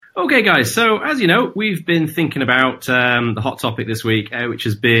Okay, guys. So, as you know, we've been thinking about the hot topic this week, which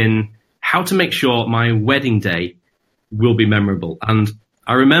has been how to make sure my wedding day will be memorable. And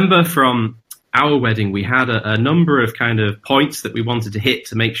I remember from our wedding, we had a number of kind of points that we wanted to hit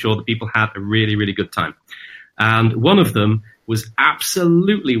to make sure that people had a really, really good time. And one of them was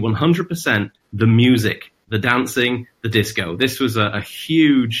absolutely 100% the music, the dancing, the disco. This was a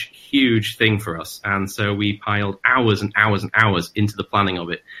huge, huge thing for us. And so we piled hours and hours and hours into the planning of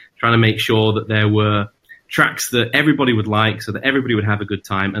it, trying to make sure that there were tracks that everybody would like so that everybody would have a good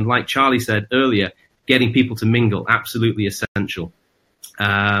time. And like Charlie said earlier, getting people to mingle, absolutely essential.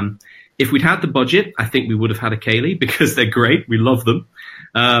 If we'd had the budget, I think we would have had a ceilidh because they're great. We love them.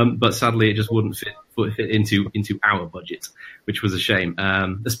 But sadly, it just wouldn't fit into our budget, which was a shame.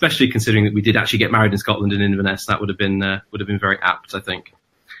 Especially considering that we did actually get married in Scotland and in Inverness. That would have been very apt, I think.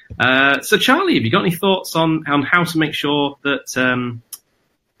 So Charlie, have you got any thoughts on how to make sure that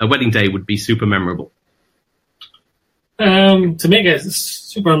a wedding day would be super memorable? To make it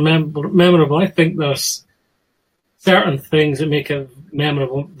super memorable, I think there's certain things that make it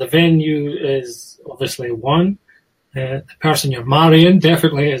memorable. The venue is obviously one. The person you're marrying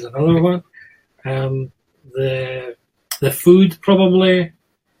definitely is another one. The food probably,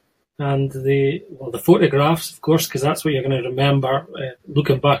 and the photographs, of course, because that's what you're going to remember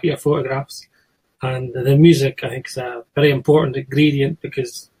looking back at your photographs. And the music, I think, is a very important ingredient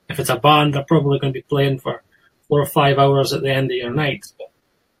because if it's a band, they're probably going to be playing for 4 or 5 hours at the end of your night. But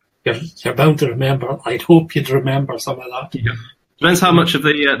you're bound to remember. I'd hope you'd remember some of that. Yeah. Depends how much of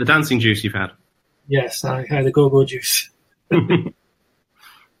the dancing juice you've had. Yes, I had the go-go juice.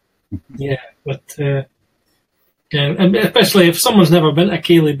 Yeah, but and especially if someone's never been to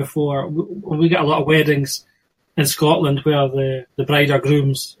ceilidh before, we get a lot of weddings in Scotland where the bride or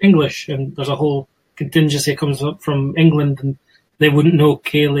groom's English, and there's a whole contingency comes up from England, and they wouldn't know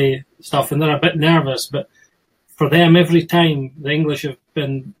ceilidh stuff, and they're a bit nervous. But for them, every time the English have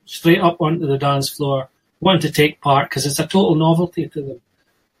been straight up onto the dance floor, wanting to take part because it's a total novelty to them.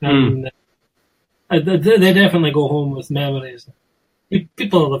 And they definitely go home with memories.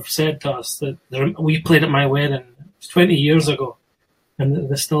 People have said to us that we played at my wedding 20 years ago, and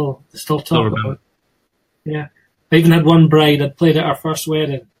they still talk about it. Yeah, I even had one bride that played at our first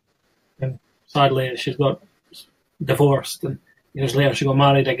wedding, and sadly she got divorced, and years later she got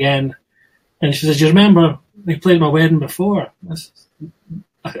married again. And she says, "Do you remember we played at my wedding before?"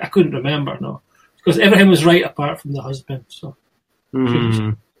 I couldn't remember, no, because everything was right apart from the husband. So,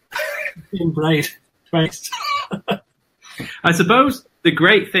 same bride twice. I suppose the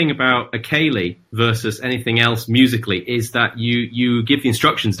great thing about a ceilidh versus anything else musically is that you give the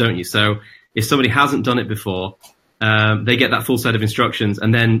instructions, don't you? So if somebody hasn't done it before, they get that full set of instructions,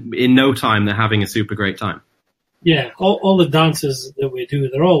 and then in no time they're having a super great time. Yeah, all the dances that we do,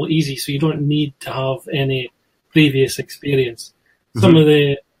 they're all easy, so you don't need to have any previous experience. Some of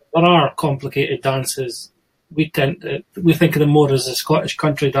there are complicated dances. We think of them more as the Scottish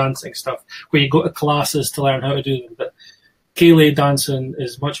country dancing stuff, where you go to classes to learn how to do them. But ceilidh dancing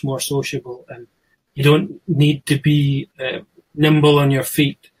is much more sociable, and you don't need to be nimble on your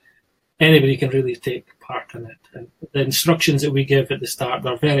feet. Anybody can really take part in it. And the instructions that we give at the start,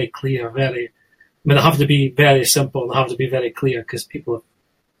 they're very clear, they have to be very simple, they have to be very clear, because people have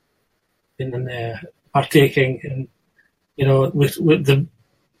been partaking in, with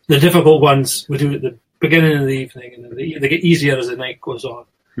the difficult ones we do at the beginning of the evening, and they get easier as the night goes on.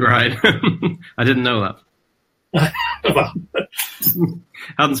 Right. I didn't know that. Well,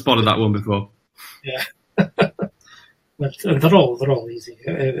 hadn't spotted that one before. Yeah. But they're all easy.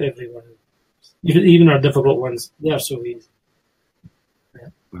 Everyone, even our difficult ones, they're so easy. Yeah.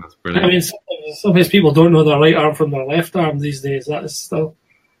 That's brilliant. I mean, sometimes people don't know their right arm from their left arm these days. That is still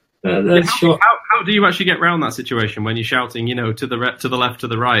that's shocking. How do you actually get around that situation when you're shouting, to the left, to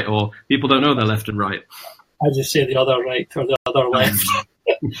the right, or people don't know their left and right? I just say the other right or the other left.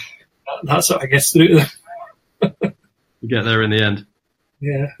 That's what I guess through them. You get there in the end.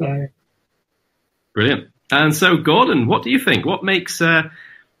 Yeah. Brilliant. And so, Gordon, what do you think? What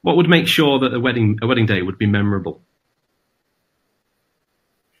would make sure that a wedding day would be memorable?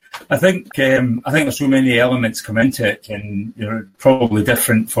 I think there's so many elements come into it, and probably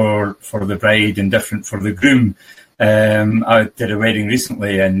different for the bride and different for the groom. I did a wedding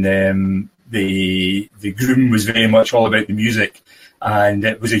recently, and the groom was very much all about the music, and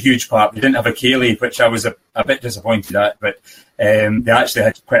it was a huge part. They didn't have a ceilidh, which I was a bit disappointed at, but they actually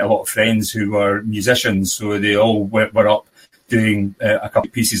had quite a lot of friends who were musicians, so they all were up doing a couple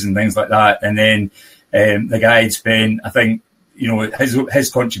of pieces and things like that. And then the guy had spent, I think, his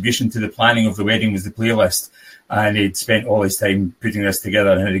contribution to the planning of the wedding was the playlist. and he'd spent all his time putting this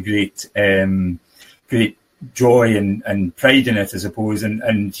together and had a great joy and pride in it, I suppose.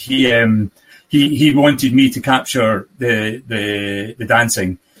 And he wanted me to capture the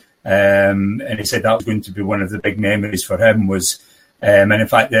dancing, and he said that was going to be one of the big memories for him. And in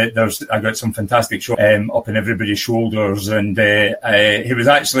fact, I got some fantastic shots up on everybody's shoulders, and he was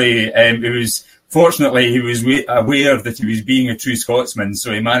actually fortunately he was aware that he was being a true Scotsman,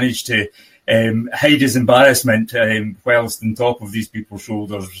 so he managed to hide his embarrassment whilst on top of these people's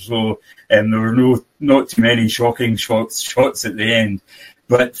shoulders. So there were not too many shocking shots at the end.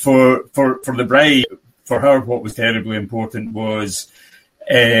 But for the bride, for her, what was terribly important was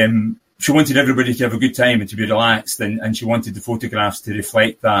she wanted everybody to have a good time and to be relaxed, and she wanted the photographs to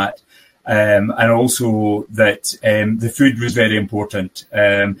reflect that. And also that the food was very important.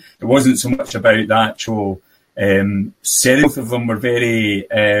 It wasn't so much about the actual ceremony. Both of them were very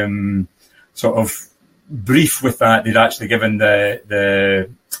sort of brief with that. They'd actually given it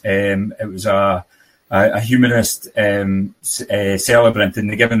was a humanist celebrant, and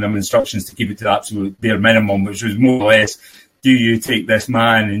they'd given them instructions to keep it to the absolute bare minimum, which was more or less, do you take this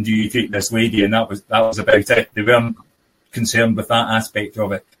man and do you take this lady? And that was about it. They weren't concerned with that aspect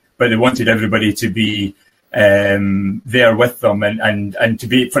of it, but they wanted everybody to be there with them and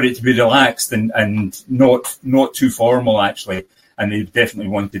for it to be relaxed and not too formal, actually. And they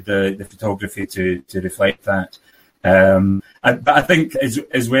definitely wanted the photography to reflect that. But I think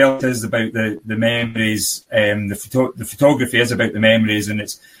as well it is about the memories. The photography is about the memories, and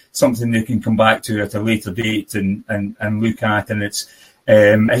it's something they can come back to at a later date and look at. And it's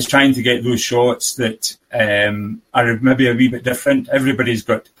trying to get those shots that are maybe a wee bit different. Everybody's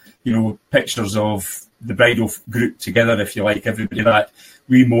got pictures of the bridal group together, if you like. Everybody, that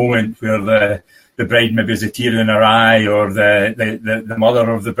wee moment where the bride maybe has a tear in her eye, or the mother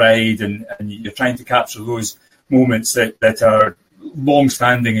of the bride, and you're trying to capture those moments that are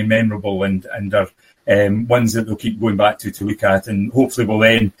long-standing and memorable, and are ones that they'll keep going back to look at, and hopefully will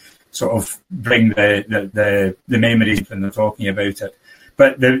then sort of bring the memories when they're talking about it.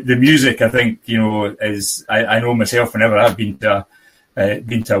 But the music, I think, is I know myself, whenever I've been to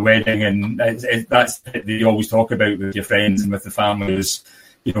a wedding, and that's that you always talk about with your friends and with the families,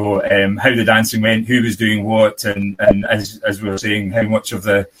 how the dancing went, who was doing what, and as we were saying, how much of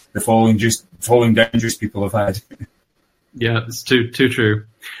the falling down juice people have had. Yeah, it's too true.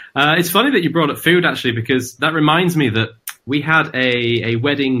 It's funny that you brought up food, actually, because that reminds me that we had a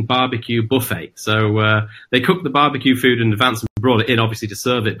wedding barbecue buffet. So they cooked the barbecue food in advance and brought it in, obviously, to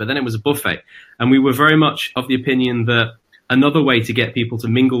serve it, but then it was a buffet. And we were very much of the opinion that another way to get people to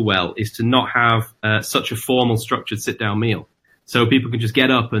mingle well is to not have such a formal, structured sit-down meal. So people can just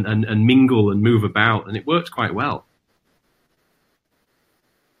get up and mingle and move about, and it worked quite well.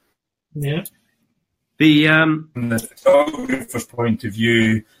 Yeah. From the photographer's point of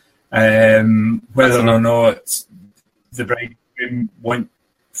view, whether or not the bridegroom want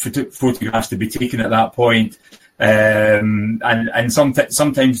photographs to be taken at that point, and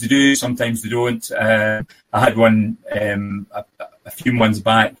sometimes they do, sometimes they don't. I had one a few months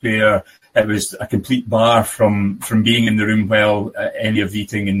back where it was a complete bar from being in the room while any of the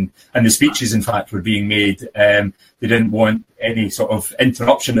eating and the speeches, in fact, were being made. They didn't want any sort of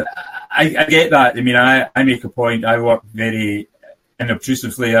interruption. I get that. I mean, I make a point. I work very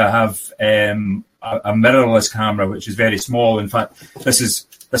inobtrusively. I have a mirrorless camera, which is very small. In fact, this is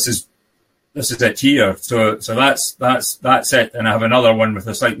it here. So that's it. And I have another one with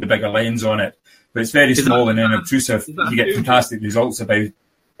a slightly bigger lens on it, but it's very small and inobtrusive. You get fantastic results about it.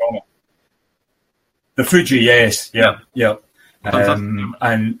 The Fuji, yes, yeah.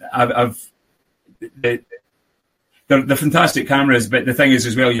 And they're fantastic cameras, but the thing is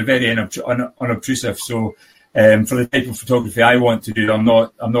as well, you're very unobtrusive. So for the type of photography I want to do, I'm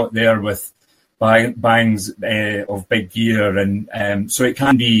not there with bangs of big gear, and so it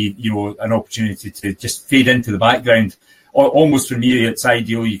can be an opportunity to just fade into the background. Almost for me, it's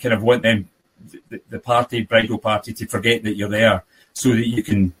ideal. You kind of want them, the bridal party, to forget that you're there, so that you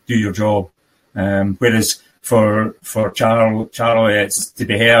can do your job. Whereas for Charlie, it's to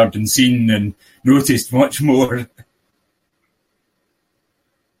be heard and seen and noticed much more.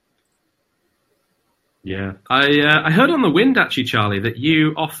 Yeah, I heard on the wind, actually, Charlie, that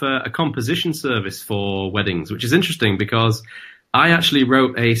you offer a composition service for weddings, which is interesting because I actually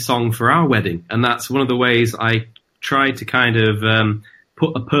wrote a song for our wedding, and that's one of the ways I tried to kind of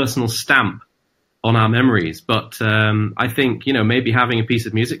put a personal stamp on our memories. But I think, maybe having a piece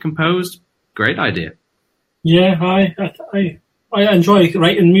of music composed, great idea. Yeah, I enjoy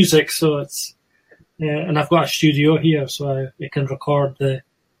writing music, so it's and I've got a studio here, so I can record the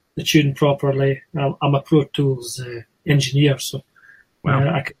the tune properly. I'm a Pro Tools engineer, so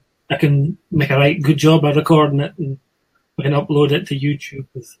Wow. I can make a right good job of recording it, and we can upload it to YouTube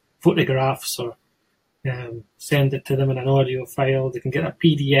with photographs, or send it to them in an audio file. They can get a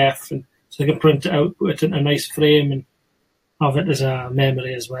PDF, and so they can print it out, put it in a nice frame, and have it as a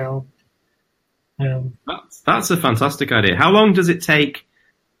memory as well. That's a fantastic idea. How long does it take?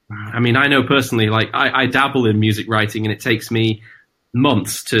 I mean, I know personally, like I dabble in music writing, and it takes me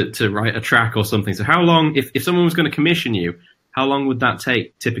months to write a track or something. So how long, if someone was going to commission you, how long would that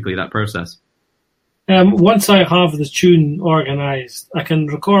take, typically, that process? Once I have the tune organised, I can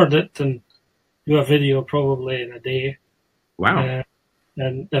record it and do a video probably in a day. Wow.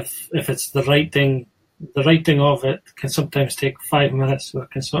 And if it's the writing of it can sometimes take 5 minutes, or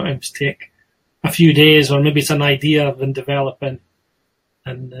it can sometimes take a few days, or maybe it's an idea I've been developing,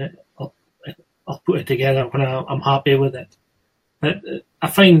 and I'll put it together when I'm happy with it. But I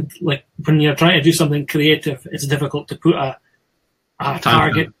find, like, when you're trying to do something creative, it's difficult to put a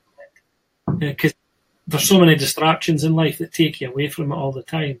target, because there's so many distractions in life that take you away from it all the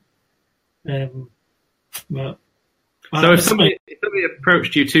time. So if somebody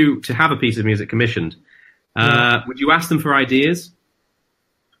approached you to have a piece of music commissioned, would you ask them for ideas?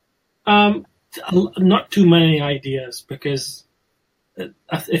 Not too many ideas, because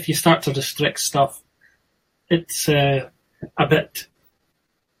if you start to restrict stuff, it's a bit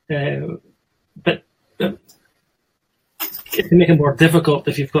it can make it more difficult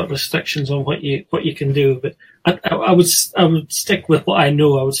if you've got restrictions on what you can do. But I would stick with what I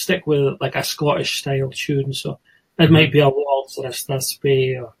know. I would stick with like a Scottish style tune. So it might be a waltz or a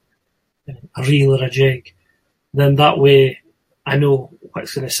staspe or a reel or a jig. Then that way I know what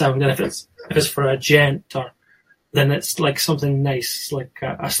it's going to sound. And if it's for a gent, then it's like something nice, like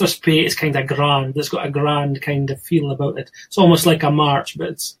a staspe is kind of grand. It's got a grand kind of feel about it. It's almost like a march, but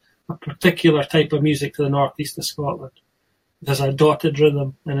it's a particular type of music to the northeast of Scotland. There's a dotted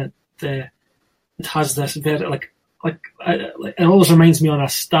rhythm, and it has this very it always reminds me on a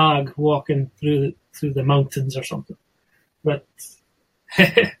stag walking through the mountains or something. But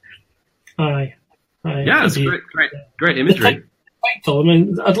aye, yeah, it's great imagery. The title, I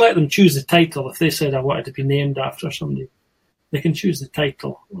mean, I'd let them choose the title if they said I wanted to be named after somebody. They can choose the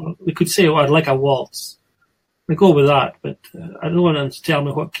title. They could say, "I'd like a waltz." I go with that, but I don't want them to tell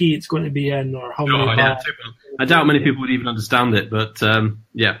me what key it's going to be in or how many bars. I doubt many people would even understand it, but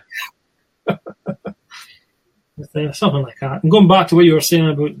yeah. Something like that. And going back to what you were saying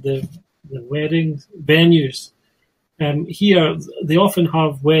about the wedding venues, here they often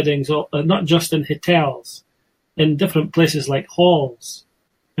have weddings, not just in hotels, in different places like halls.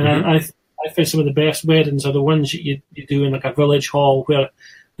 And I find some of the best weddings are the ones that you do in like a village hall, where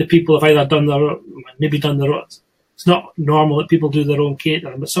the people have either done their own. It's not normal that people do their own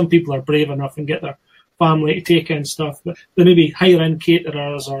catering, but some people are brave enough and get their family to take in stuff. But there may be higher-end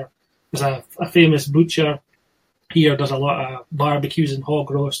caterers, or there's a famous butcher here does a lot of barbecues and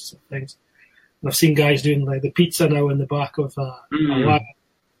hog roasts and things. And I've seen guys doing like the pizza now in the back of a wagon.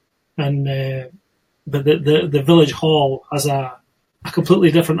 And but the village hall has a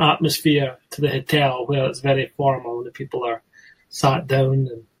completely different atmosphere to the hotel, where it's very formal and the people are sat down,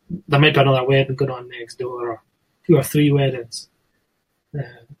 and there might be another wedding going on next door, or 2 or 3 weddings.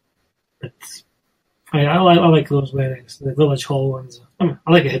 But I like those weddings, the village hall ones. I mean,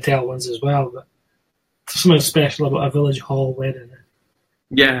 I like the hotel ones as well, but there's something special about a village hall wedding.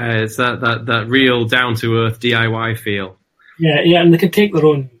 Yeah, it's that real down to earth DIY feel. Yeah, and they can take their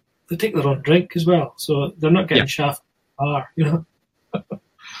own drink as well, so they're not getting shafted at the bar, you know.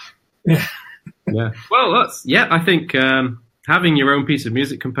 Yeah. Well, I think having your own piece of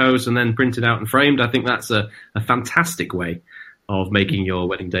music composed and then printed out and framed, I think that's a fantastic way of making your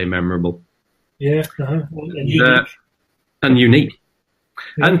wedding day memorable. Yeah, and unique.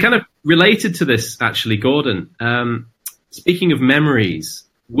 Yeah. And kind of related to this, actually, Gordon, speaking of memories,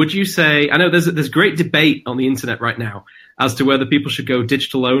 would you say, I know there's great debate on the internet right now as to whether people should go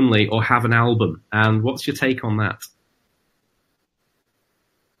digital only or have an album, and what's your take on that?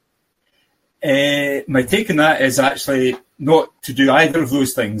 My take on that is actually not to do either of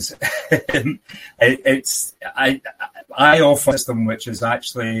those things. I offer a system which is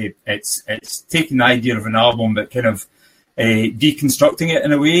actually it's taking the idea of an album but kind of deconstructing it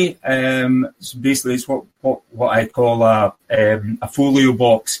in a way. So basically, it's what I call a folio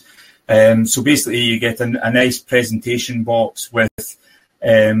box. So basically, you get a nice presentation box with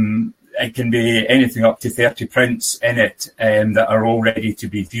it can be anything up to 30 prints in it that are all ready to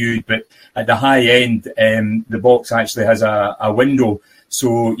be viewed. But at the high end, the box actually has a window,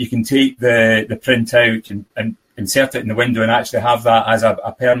 so you can take the print out and insert it in the window and actually have that as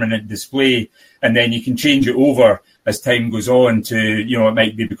a permanent display, and then you can change it over as time goes on to, it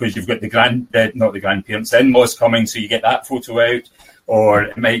might be because you've got not the grandparents, the in-laws coming, so you get that photo out, or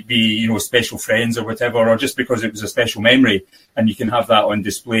it might be, special friends or whatever, or just because it was a special memory, and you can have that on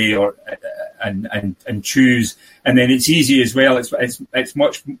display and choose. And then it's easy as well. It's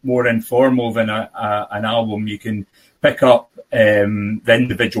much more informal than an album. You can pick up the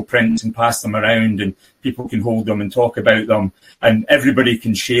individual prints and pass them around, and people can hold them and talk about them, and everybody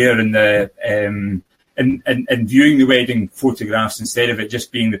can share in the in viewing the wedding photographs instead of it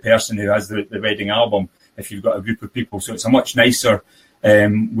just being the person who has the wedding album, if you've got a group of people. So it's a much nicer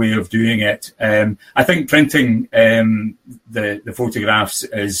way of doing it. I think printing the photographs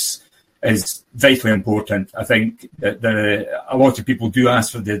is vitally important. I think that a lot of people do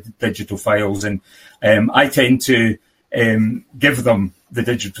ask for the digital files, and I tend to give them the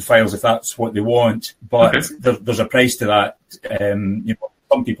digital files if that's what they want, but okay. There's a price to that.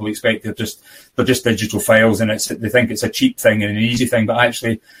 Some people expect they're just digital files, and they think it's a cheap thing and an easy thing, but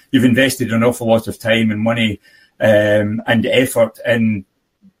actually you've invested an awful lot of time and money and effort in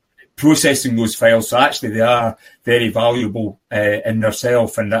processing those files. So actually they are very valuable in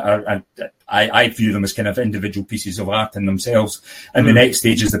themselves, and I view them as kind of individual pieces of art in themselves. And the next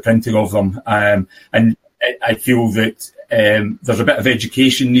stage is the printing of them. And I feel that there's a bit of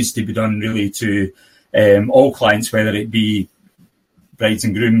education needs to be done really to all clients, whether it be brides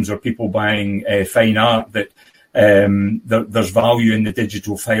and grooms or people buying fine art, that there's value in the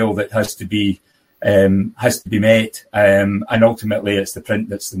digital file that has to be met, and ultimately it's the print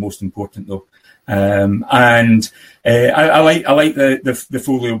that's the most important, though. I like the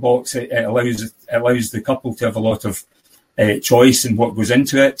folio box. It allows the couple to have a lot of choice in what goes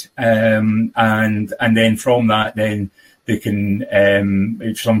into it, and then from that, then they can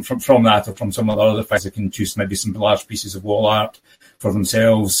from that or from some of the other files, they can choose maybe some large pieces of wall art for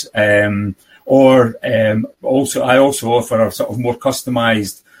themselves, or also I also offer a sort of more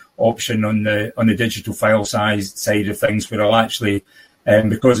customised option on the digital file side of things, where I'll actually,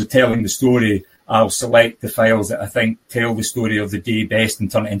 because of telling the story, I'll select the files that I think tell the story of the day best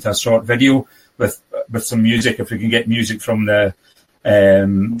and turn it into a short video with some music. If we can get music from the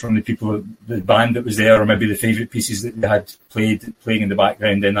people, the band that was there, or maybe the favourite pieces that they had playing in the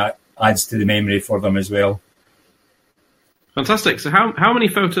background, then that adds to the memory for them as well. Fantastic. So how many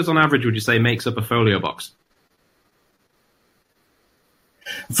photos on average would you say makes up a folio box?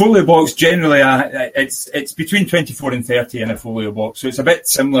 Folio box, generally, it's between 24 and 30 in a folio box. So it's a bit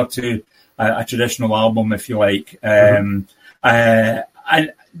similar to a traditional album, if you like. And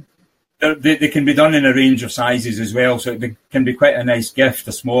they can be done in a range of sizes as well. So it can be quite a nice gift,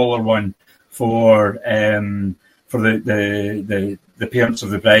 a smaller one for the parents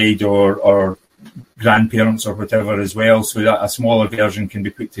of the bride or grandparents or whatever as well. So that a smaller version can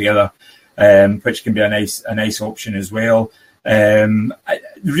be put together, which can be a nice option as well.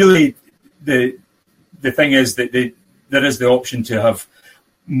 Really, the thing is that there is the option to have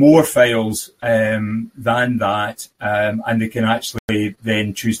more files than that, and they can actually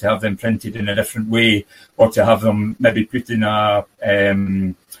then choose to have them printed in a different way, or to have them maybe put in a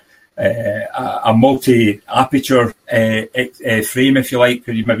multi-aperture frame, if you like,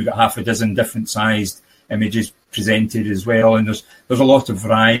 where you've maybe got half a dozen different sized images presented as well, and there's a lot of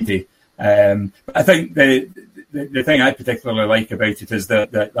variety. I think the thing I particularly like about it is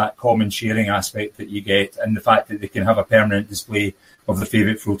that common sharing aspect that you get, and the fact that they can have a permanent display of the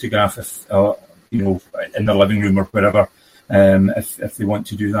favourite photograph, if in their living room or wherever, if they want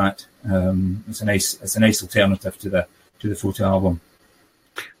to do that. It's a nice alternative to the photo album.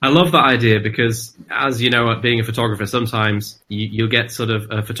 I love that idea because, as you know, being a photographer, sometimes you'll get sort of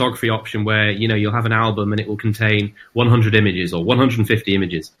a photography option where, you'll have an album and it will contain 100 images or 150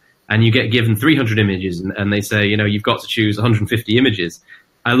 images, and you get given 300 images and they say, you've got to choose 150 images.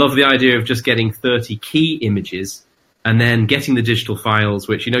 I love the idea of just getting 30 key images and then getting the digital files,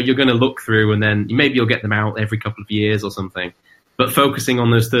 which, you're going to look through, and then maybe you'll get them out every couple of years or something, but focusing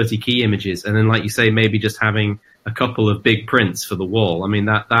on those 30 key images. And then, like you say, maybe just having a couple of big prints for the wall. I mean,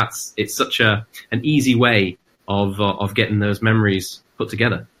 it's such an easy way of getting those memories put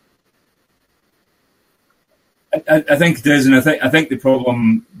together. I think it is, and I think the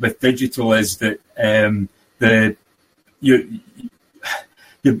problem with digital is that you're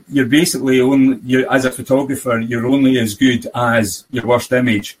basically as a photographer, you're only as good as your worst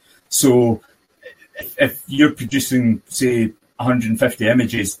image. So if you're producing, say, 150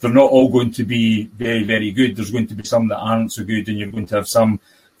 images, they're not all going to be very, very good. There's going to be some that aren't so good, and you're going to have some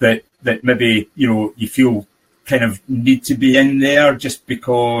that maybe you feel kind of need to be in there just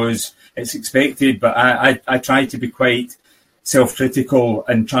because it's expected. But I try to be quite self-critical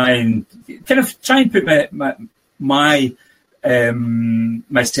and try and put my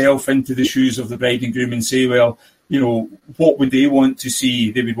myself into the shoes of the bride and groom and say, well, what would they want to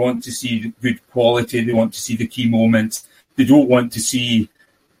see? They would want to see good quality. They want to see the key moments. They don't want to see,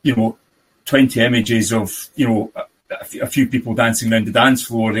 20 images of, a few people dancing around the dance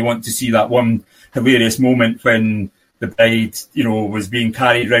floor. They want to see that one hilarious moment when the bride, was being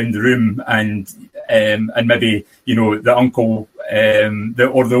carried around the room and maybe, the uncle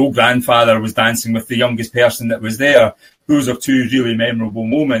or the old grandfather was dancing with the youngest person that was there. Those are two really memorable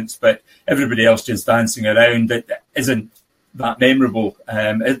moments, but everybody else just dancing around, it isn't that memorable.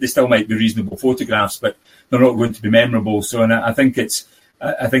 They still might be reasonable photographs, but they're not going to be memorable. So, and I think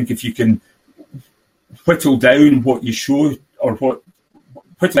if you can whittle down what you show, or whittle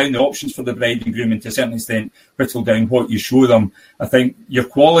down the options for the bride and groom, and to a certain extent whittle down what you show them, I think your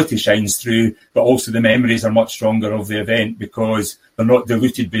quality shines through, but also the memories are much stronger of the event because they're not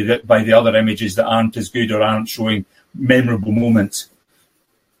diluted by the other images that aren't as good or aren't showing memorable moments.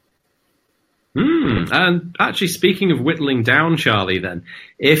 And actually, speaking of whittling down, Charlie, then,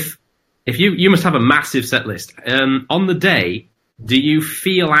 if you must have a massive set list on the day, do you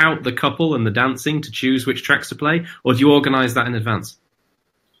feel out the couple and the dancing to choose which tracks to play, or do you organise that in advance?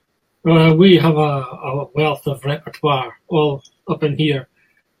 We have a wealth of repertoire all up in here,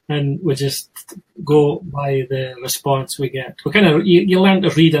 and we just go by the response we get. We you learn to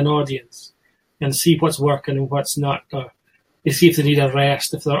read an audience and see what's working and what's not. You see if they need a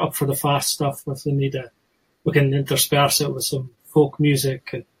rest, if they're up for the fast stuff, if they need we can intersperse it with some folk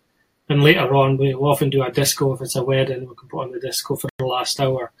music, and later on we'll often do a disco if it's a wedding. We can put on the disco for the last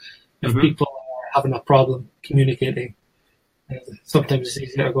hour if people are having a problem communicating. Sometimes it's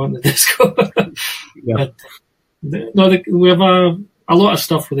easier to go on the disco. Yeah. But we have a lot of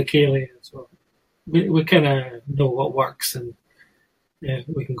stuff with the Ceilidh as well. We kind of know what works, and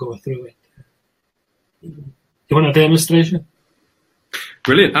we can go through it. You want a demonstration?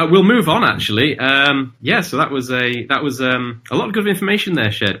 Brilliant. We'll move on, actually. So that was a lot of good information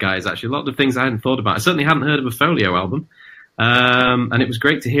there shared, guys. Actually, a lot of things I hadn't thought about. I certainly hadn't heard of a folio album. And it was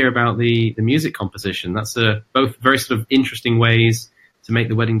great to hear about the music composition. That's both very sort of interesting ways to make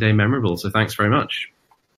the wedding day memorable. So thanks very much.